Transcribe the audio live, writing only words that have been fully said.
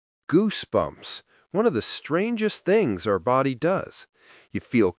goosebumps, one of the strangest things our body does. You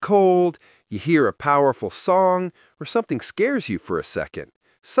feel cold, you hear a powerful song, or something scares you for a second.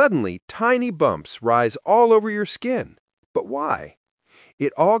 Suddenly, tiny bumps rise all over your skin. But why?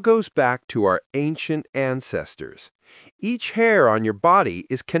 It all goes back to our ancient ancestors. Each hair on your body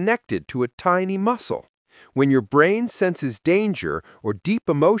is connected to a tiny muscle. When your brain senses danger or deep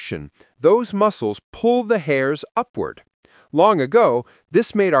emotion, those muscles pull the hairs upward. Long ago,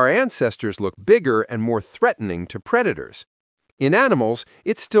 this made our ancestors look bigger and more threatening to predators. In animals,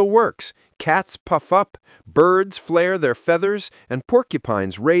 it still works. Cats puff up, birds flare their feathers, and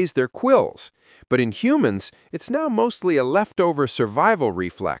porcupines raise their quills. But in humans, it's now mostly a leftover survival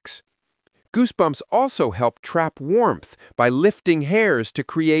reflex. Goosebumps also help trap warmth by lifting hairs to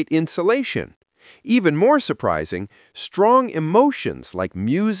create insulation. Even more surprising, strong emotions like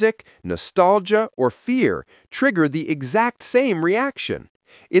music, nostalgia, or fear trigger the exact same reaction.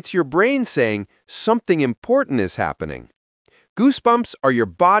 It's your brain saying something important is happening. Goosebumps are your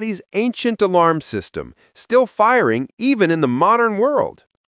body's ancient alarm system, still firing even in the modern world.